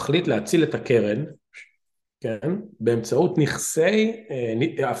 מחליט להציל את הקרן, כן? באמצעות נכסי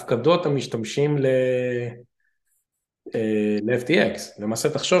הפקדות המשתמשים ל-FTX. למעשה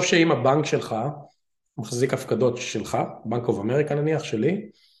תחשוב שאם הבנק שלך מחזיק הפקדות שלך, בנק אוף אמריקה נניח שלי,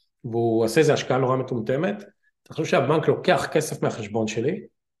 והוא עושה איזו השקעה נורא מטומטמת, תחשוב שהבנק לוקח כסף מהחשבון שלי,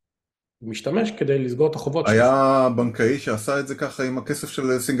 ומשתמש כדי לסגור את החובות שלו. היה בנקאי שעשה את זה ככה עם הכסף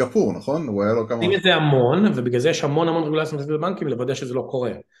של סינגפור, נכון? הוא היה לו כמה... עושים את זה המון, ובגלל זה יש המון רגולציה בבנקים, לוודא שזה לא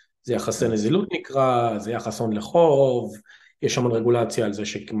קורה. זה יחסי נזילות נקרא, זה יחס הון לחוב, יש המון רגולציה על זה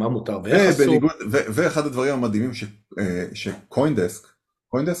שמה מותר ואיך אסור. ואחד הדברים המדהימים שקוינדסק,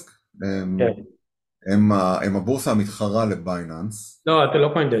 הם הבורסה המתחרה לבייננס. לא, אתה לא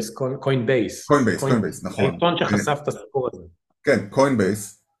קוינדסק, קוינבייס. קוינבייס, נכון. העיתון שחשף את הסיפור הזה. כן,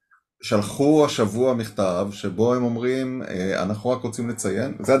 קוינבייס. שלחו השבוע מכתב שבו הם אומרים, אנחנו רק רוצים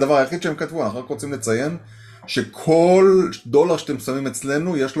לציין, זה הדבר היחיד שהם כתבו, אנחנו רק רוצים לציין שכל דולר שאתם שמים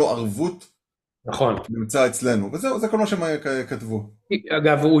אצלנו יש לו ערבות, נכון. נמצא אצלנו, וזהו, זה כל מה שהם כתבו.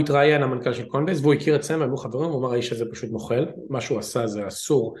 אגב, הוא התראיין המנכ"ל של קוינבייס, והוא הכיר את סם, היו חברים, הוא אמר, האיש הזה פשוט נוכל, מה שהוא עשה זה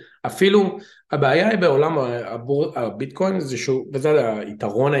אסור, אפילו הבעיה היא בעולם הביטקוין, וזה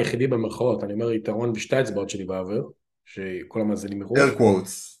היתרון היחידי במרכאות, אני אומר יתרון בשתי האצבעות שלי בעבר, שכל המאזינים יראו. air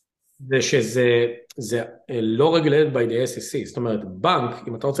quotes. זה שזה לא regulated by the SEC, זאת אומרת, בנק,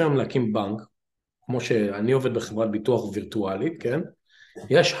 אם אתה רוצה להקים בנק, כמו שאני עובד בחברת ביטוח וירטואלית, כן?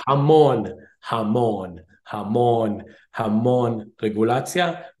 יש המון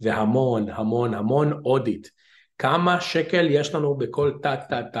רגולציה, והמון אודיט. כמה שקל יש לנו בכל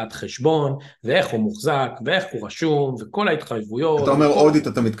תת חשבון, ואיך הוא מוחזק, ואיך הוא רשום, וכל ההתחייבויות. אתה אומר אודיט,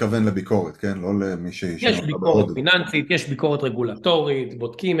 אתה מתכוון לביקורת, כן? לא למי שיש... יש ביקורת פיננסית, יש ביקורת רגולטורית,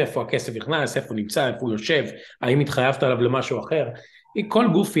 בודקים איפה הכסף נכנס, איפה הוא נמצא, איפה הוא יושב, האם התחייבת עליו למשהו אחר. כל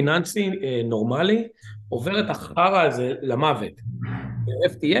גוף פיננסי נורמלי עובר את החרא הזה למוות.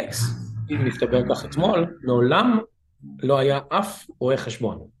 FTX, אם נפתבר כך אתמול, מעולם לא היה אף רואה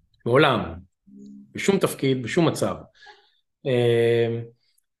חשבון. מעולם. בשום תפקיד, בשום מצב.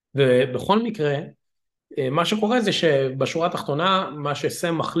 ובכל מקרה, מה שקורה זה שבשורה התחתונה, מה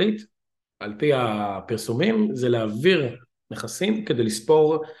שסם מחליט, על פי הפרסומים, זה להעביר נכסים כדי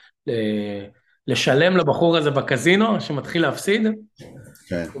לספור, לשלם לבחור הזה בקזינו, שמתחיל להפסיד.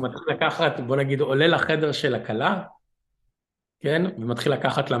 כן. הוא מתחיל לקחת, בוא נגיד, עולה לחדר של הכלה, כן? ומתחיל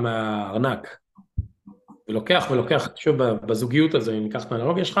לקחת לה מהארנק. ולוקח, שוב, בזוגיות הזו, אם ניקח את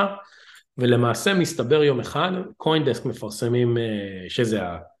האנלוגיה שלך, ולמעשה מסתבר יום אחד, קוינדסק מפרסמים שזה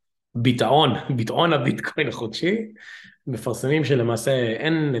ביטאון הביטקוין החודשי, מפרסמים שלמעשה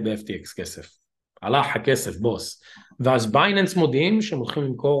אין ב-FTX כסף, הלך הכסף בוס, ואז בייננס מודיעים שהם הולכים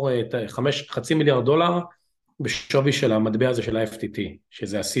למכור את $5.5 מיליארד בשווי של המטבע הזה של ה-FTT,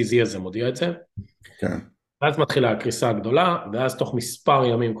 שזה ה-CZ הזה מודיע את זה, כן. ואז מתחילה הקריסה הגדולה, ואז תוך מספר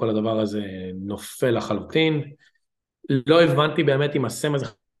ימים כל הדבר הזה נופל לחלוטין, לא הבנתי באמת אם הסם הזה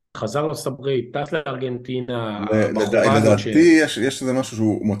חזר לסברית, טס לארגנטינה, לדעתי יש איזה משהו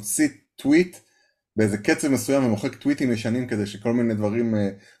שהוא מוציא טוויט באיזה קצב מסוים ומוחק טוויטים ישנים כדי שכל מיני דברים,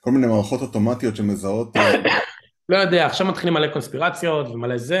 כל מיני מערכות אוטומטיות שמזהות. לא יודע, עכשיו מתחילים מלא קונספירציות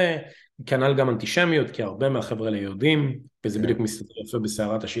ומלא זה, כנ"ל גם אנטישמיות, כי הרבה מהחבר'ה האלה יודעים, וזה בדיוק מסתכל יפה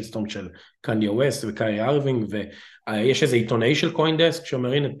בסערת השיטסטורם של קניה ווסט וקאי ארווינג, ויש איזה עיתונאי של קוינדסק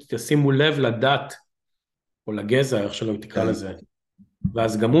שאומר, הנה, תשימו לב לדת, או לגזע, איך שלא תקרא לזה,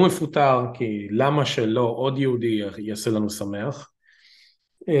 ואז גם הוא מפוטר, כי למה שלא עוד יהודי יעשה לנו שמח?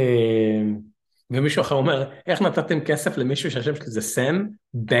 ומישהו אחר אומר, איך נתתם כסף למישהו שהשם שלי זה סם?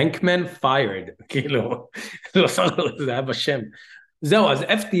 בנקמן פיירד, כאילו, זה היה בשם. זהו, אז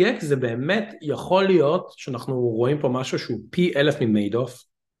FTX זה באמת יכול להיות שאנחנו רואים פה משהו שהוא פי 1000 ממיידוף,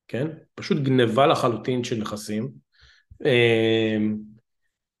 כן? פשוט גניבה לחלוטין של נכסים.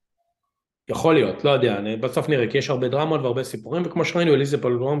 יכול להיות, לא יודע, בסוף נראה, כי יש הרבה דרמות והרבה סיפורים, וכמו שראינו, אליזבת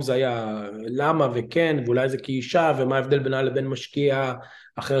הולמס זה היה למה וכן, ואולי זה כאישה, ומה ההבדל בינה לבין משקיע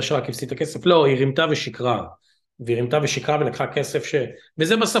אחר שרק הפסיד את הכסף, לא, היא רימתה ושיקרה, והיא רימתה ושיקרה ולקחה כסף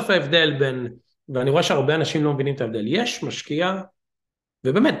וזה בסוף ההבדל בין, ואני רואה שהרבה אנשים לא מבינים את ההבדל, יש משקיע,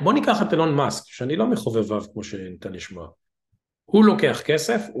 ובאמת, בוא ניקח את אילון מאסק, שאני לא מחובביו כמו שניתן לשמוע, הוא לוקח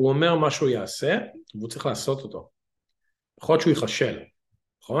כסף, הוא אומר מה שהוא יעשה, והוא צריך לעשות אותו, יכול להיות שהוא ייחשל,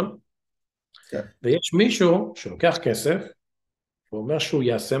 נכון? כן. ויש מישהו שלוקח כסף, הוא אומר שהוא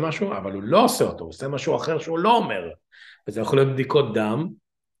יעשה משהו, אבל הוא לא עושה אותו, הוא עושה משהו אחר שהוא לא אומר. וזה יכול להיות בדיקות דם,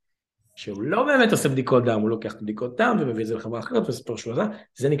 שהוא לא באמת עושה בדיקות דם, הוא לוקח את בדיקות דם ומביא את זה לחברה אחרת וספר שהוא עשה,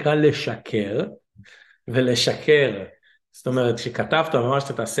 זה נקרא לשקר, ולשקר, זאת אומרת, שכתבת ממש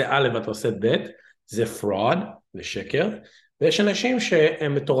שאתה תעשה א' ואתה עושה ב', זה fraud, זה שקר, ויש אנשים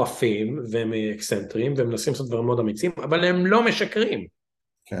שהם מטורפים והם אקסנטרים, והם מנסים לעשות דברים מאוד אמיצים, אבל הם לא משקרים.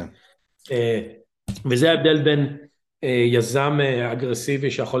 כן. וזה ההבדל בין יזם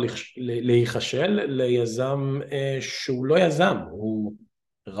אגרסיבי שיכול להיחשל, ליזם שהוא לא יזם, הוא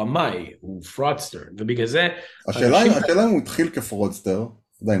רמאי, הוא פרודסטר, ובגלל זה... השאלה אם הוא התחיל כפרודסטר,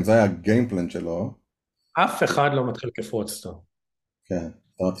 אם זה היה הגיימפלן שלו. אף אחד לא מתחיל כפרודסטר. כן,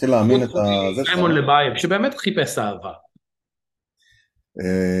 אתה מתחיל להאמין את זה שלך. סיימון לבייב, שבאמת חיפש אהבה.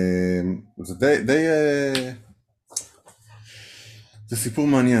 זה די... זה סיפור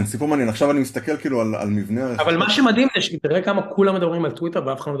מעניין, עכשיו אני מסתכל כאילו על מבנה... אבל מה שמדהים זה שתראה כמה כולם מדברים על טוויטר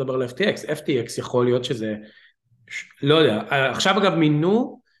ואף אחד לא מדבר על FTX, FTX יכול להיות שזה, לא יודע, עכשיו אגב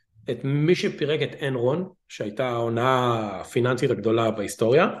מינו את מי שפירק את אנרון, שהייתה העונה הפיננסית הגדולה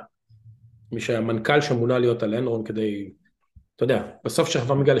בהיסטוריה, מי שהיה מנכ"ל שמונה להיות על אנרון כדי, אתה יודע, בסוף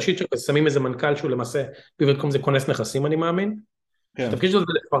שחבר מגל השיט שמים איזה מנכ"ל שהוא למעשה, בעברית קוראים זה כונס נכסים אני מאמין, התפקיד שלו זה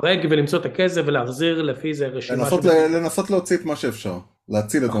לפרק ולמצוא את הכסף ולהחזיר לפי זה רשימה... לנסות להוציא את מה שאפשר,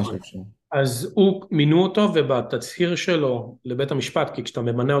 להציל את מה שאפשר. אז הוא מינו אותו ובתצהיר שלו לבית המשפט, כי כשאתה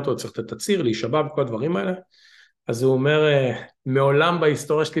ממנה אותו צריך את התצהיר, להישבע וכל הדברים האלה, אז הוא אומר, מעולם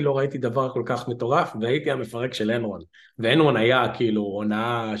בהיסטוריה שלי לא ראיתי דבר כל כך מטורף, והייתי המפרק של אנרון, ואנרון היה כאילו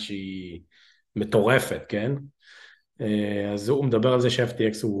הונאה שהיא מטורפת, כן? אז הוא מדבר על זה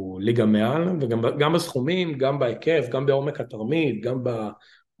ש-FTX הוא ליגה מעל, וגם בסכומים, גם בהיקף, גם בעומק התרמית, גם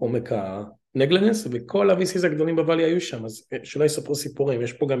בעומק הנגלנס, וכל ה-VCs הגדולים בוואלי היו שם, אז שלא יספרו סיפורים,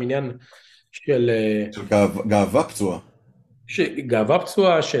 יש פה גם עניין של גאווה פצועה. גאווה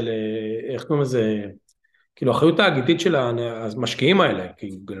פצועה של, איך קוראים לזה, כאילו אחריות תאגידית של המשקיעים האלה, כי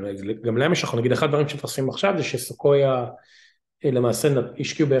גם להם יש, נגיד אחד הדברים שמפרסמים עכשיו, זה שסקויה למעשה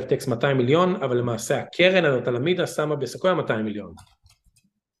השקיעו ב-FTX 200 מיליון, אבל למעשה הקרן הזאת, הלמידה שמה בסקויה 200 מיליון.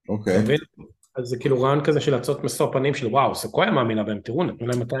 אוקיי. אז זה כאילו רעיון כזה של לעשות מסור פנים של וואו, סקויה מאמינה בהם, תראו, נתנו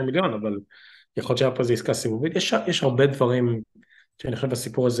להם 200 מיליון, אבל יכול להיות שהיה פה איזו עסקה סיבובית, יש הרבה דברים שאני חושב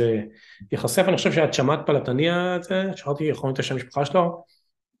בסיפור הזה יחשף, אני חושב שאת שמעת פלטניה את זה, שכחתי יכולים את השם המשפחה שלו,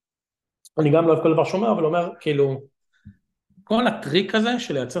 אני גם לא אוהב כל דבר שאומר, אבל אומר כאילו, כל הטריק הזה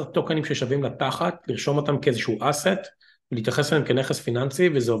של לייצר טוקנים ששווים לתחת, לרשום אותם כאיזשהו אסט, ולהתייחס אליהם כנכס פיננסי,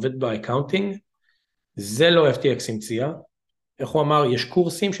 וזה עובד באקאונטינג, זה לא FTX המציאה, איך הוא אמר, יש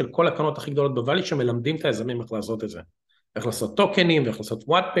קורסים של כל הקרנות הכי גדולות בוואלי, שמלמדים את היזמים איך לעשות את זה, איך לעשות טוקנים, ואיך לעשות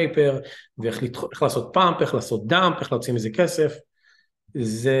וואט פייפר, ואיך לעשות פאמפ, איך לעשות דאמפ, איך להוציא מזה כסף,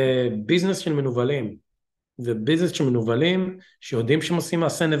 זה ביזנס של מנובלים, זה ביזנס של מנובלים, שיודעים שהם עושים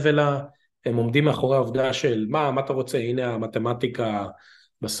מעשה נבלה, הם עומדים מאחורי העובדה של מה אתה רוצה, הנה המתמטיקה,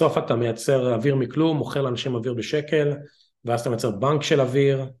 בסוף אתה מייצר אוויר מכלום, מוכר לאנשים אוויר בשקל, ואז אתה מייצר בנק של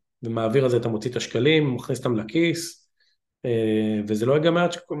אוויר, ומהאוויר הזה אתה מוציא את השקלים, מכניס אותם לכיס, וזה לא ייגמר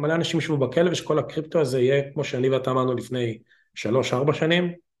שמלא אנשים ישבו בכלא, ושכל הקריפטו הזה יהיה כמו שאני ואתה אמרנו לפני 3-4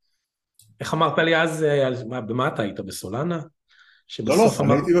 שנים. איך אמרת לי אז, במה אתה היית בסולנה? לא,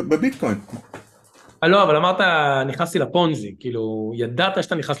 אני הייתי בביטקוין. לא, אבל אמרת, נכנסתי לפונזי, כאילו, ידעת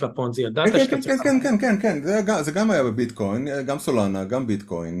שאתה נכנס לפונזי, ידעת שאתה צריך... כן, זה גם היה בביטקוין, גם סולנה, גם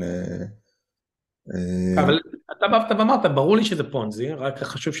ביטקוין. אבל אתה באת ואמרת, ברור לי שזה פונזי, רק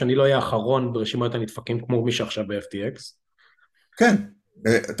חשוב שאני לא אהיה האחרון ברשימת הנדפקים כמו מי שעכשיו ב-FTX. כן,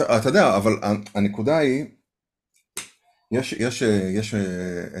 אתה יודע, אבל הנקודה היא, יש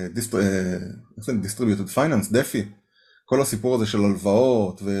distributed finance, דפי, כל הסיפור הזה של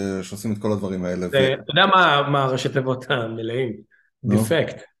הלוואות, ושעושים את כל הדברים האלה. אתה יודע מה הראשי תיבות המלאים? נו,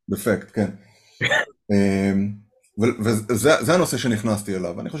 דיפקט. דפקט, כן. וזה הנושא שנכנסתי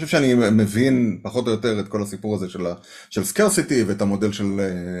אליו. אני חושב שאני מבין פחות או יותר את כל הסיפור הזה של סקרסיטי ואת המודל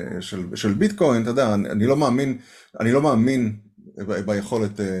של ביטקוין, אתה יודע, אני לא מאמין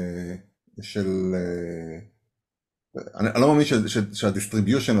ביכולת של, אני לא מאמין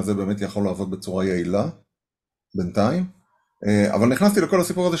שהדיסטריביושן הזה באמת יכול לעבוד בצורה יעילה, בינתיים, אבל נכנסתי לכל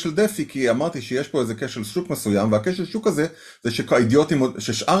הסיפור הזה של דפי, כי אמרתי שיש פה איזה כשל שוק מסוים, והכשל שוק הזה זה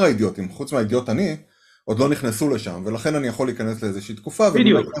ששאר האידיוטים, חוץ מהאידיוט אני, עוד לא נכנסו לשם, ולכן אני יכול להיכנס לאיזושהי תקופה,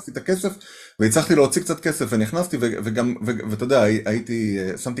 ובאמת הכנסתי את הכסף, והצלחתי להוציא קצת כסף, ונכנסתי, ואתה יודע,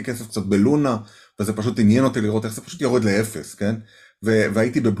 שמתי כסף קצת בלונה, וזה פשוט עניין אותי לראות איך זה פשוט יורד לאפס, כן?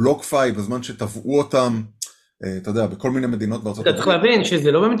 והייתי בבלוק פיי, בזמן שטבעו אותם, אתה יודע, בכל מיני מדינות בארצות אתה צריך להבין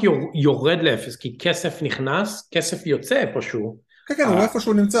שזה לא באמת יורד לאפס, כי כסף נכנס, כסף יוצא איפשהו. כן, כן, הוא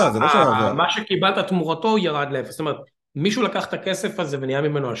איפשהו נמצא, זה לא שעבר. מה שקיבלת תמורתו ירד לאפס, זאת אומרת, מישהו לקח את הכסף הזה ונהיה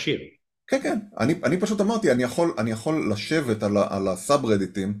ממנו עשיר. כן, כן, אני פשוט אמרתי, אני יכול לשבת על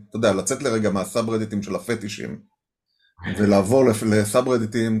הסאב-רדיטים, אתה יודע, לצאת לרגע מהסאב-רדיטים של הפטישים, ולעבור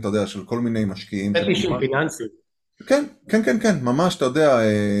לסאב-רדיטים, אתה יודע, של כל מיני משקיעים. פטישים פיננסיים. כן, כן, כן, כן, ממש, אתה יודע,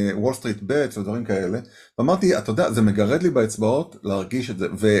 וול סטריט בטס ודברים כאלה. ואמרתי, אתה יודע, זה מגרד לי באצבעות להרגיש את זה,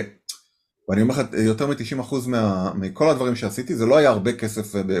 ואני אומר לך, יותר מ-90% מכל הדברים שעשיתי, זה לא היה הרבה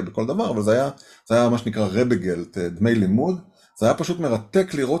כסף בכל דבר, אבל זה היה מה שנקרא רבגלט, דמי לימוד, זה היה פשוט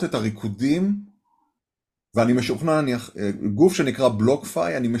מרתק לראות את הריקודים, ואני משוכנע, גוף שנקרא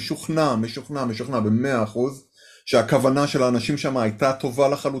בלוקפיי, אני משוכנע ב-100% שהכוונה של האנשים שם הייתה טובה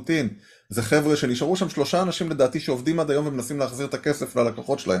לחלוטין. זה חבר'ה שנשארו שם 3 אנשים לדעתי שעובדים עד היום ומנסים להחזיר את הכסף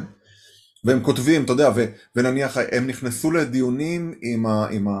ללקוחות שלהם. והם כותבים, אתה יודע, ונניח הם נכנסו לדיונים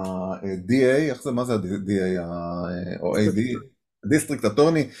עם ה-DA, איך זה, מה זה ה-DA או AD? דיסטריקט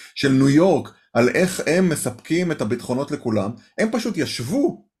אטורני של ניו יורק, על איך הם מספקים את הביטחונות לכולם. הם פשוט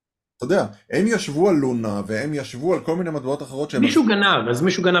ישבו, אתה יודע, הם ישבו על לונה, והם ישבו על כל מיני מטבעות אחרות שהם... מישהו גנב, אז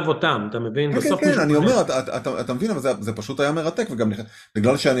מישהו גנב אותם, אתה מבין? כן, כן, אני אומר, אתה מבין, אבל זה פשוט היה מרתק, וגם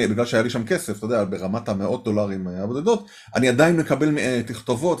בגלל שהיה לי שם כסף, אתה יודע, ברמת $100 הבודדות, אני עדיין מקבל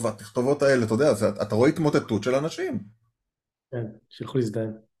תכתובות, והתכתובות האלה, אתה יודע, אתה רואה התמוטטות של אנשים. כן, שילכו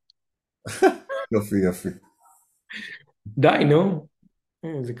להזדהן. יופי, יופי. די, נו.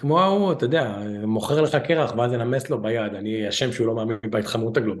 זה כמו ההוא, אתה יודע, מוכר לך קרח, ואז נמס לו ביד, אני השם שהוא לא מאמין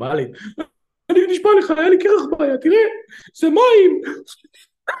בהתחממות הגלובלית. אני נשבע לך, היה לי קרח ביד, תראה, זה מים.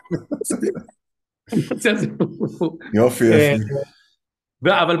 יופי, יופי.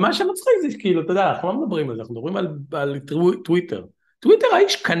 אבל מה שמצחיק זה כאילו, אתה יודע, אנחנו לא מדברים על זה, אנחנו מדברים על טוויטר. טוויטר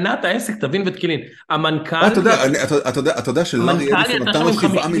האיש קנה את העסק, תבין ותקילין. המנכ"ל... אתה יודע שלארי אליסון נתן לו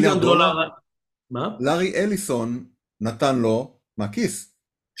 $7 מיליארד? מה? לארי אליסון נתן לו, מהכיס,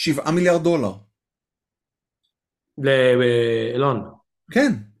 $7 מיליארד. לאלון.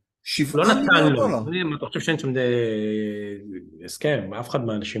 כן, $7 מיליארד. אתה חושב שאין שם הסכם, אף אחד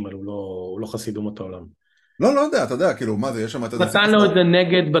מהאנשים האלו הוא לא חסיד אומות העולם. לא יודע, אתה יודע, כאילו, מה זה, יש שם... נתן לו את זה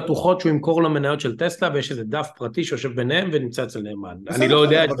נגד בטוחות שהוא ימכור למניות של טסלה, ויש איזה דף פרטי שיושב ביניהם ונמצא אצל נאמן. אני לא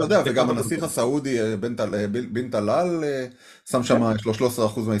יודע... אתה יודע, וגם הנסיך הסעודי, בן טלאל, שם שם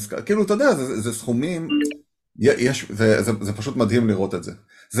 13% מהעסקה. כאילו, אתה יודע, זה סכומים... זה פשוט מדהים לראות את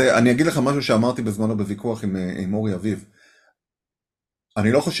זה. אני אגיד לך משהו שאמרתי בזמנו בוויכוח עם אורי אביב.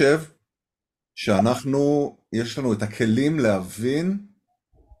 אני לא חושב יש לנו את הכלים להבין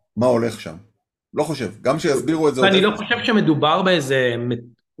מה הולך שם. לא חושב, גם שיסבירו את זה. אני לא חושב שמדובר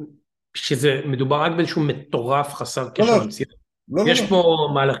מדובר רק באיזשהו מטורף חסר קשר. יש פה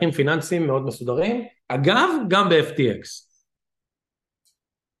מהלכים פיננסיים מאוד מסודרים, אגב, גם ב-FTX.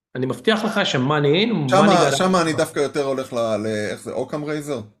 אני מבטיח לך שמאני... שם אני דווקא יותר הולך איך זה, אוקאם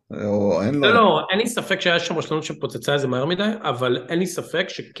רייזר? לא, אין לי ספק שהיה שם רשלנות שפוצצה איזה מהר מדי, אבל אין לי ספק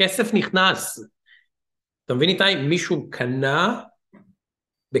שכסף נכנס. אתה מבין איתי? מישהו קנה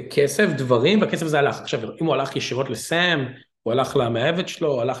בכסף דברים, והכסף הזה הלך. עכשיו, אם הוא הלך ישירות לסם, הוא הלך למעבד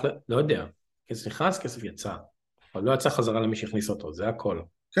שלו, הלך לא יודע. כסף נכנס, כסף יצא. אבל לא יצא חזרה למי שהכניס אותו, זה הכל.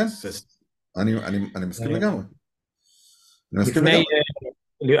 כן, אני מסכים לגמרי.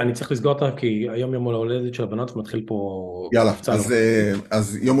 אני צריך לסגור אותה, כי היום יום ההולדת של הבנות, ומתחיל פה... יאללה,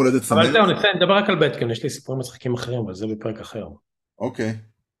 אז יום הולדת שמח. אבל זהו, נדבר רק על בטקוין, יש לי סיפורים משחקים אחרים, אבל זה בפרק אחר. אוקיי.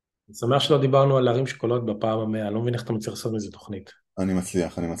 אני שמח שלא דיברנו על להרים שקולות בפעם המאה, אני לא מבין איך אתה מצליח לעשות מזה תוכנית. אני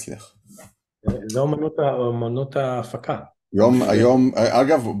מצליח. זה אומנות ההפקה. היום,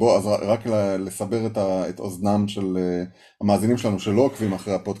 אגב, בוא, אז רק לסבר את אוזנם של המאזינים שלנו שלא עוקבים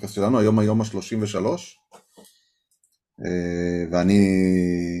אחרי הפודקאסט שלנו, היום ה-33,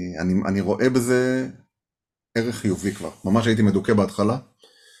 ואני רואה בזה ערך חיובי כבר. ממש הייתי מדוקה בהתחלה,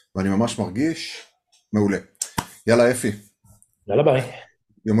 ואני ממש מרגיש מעולה. יאללה אפי, יאללה ביי.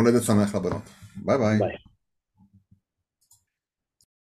 יום הולדת שמח לבנות. ביי ביי. ביי.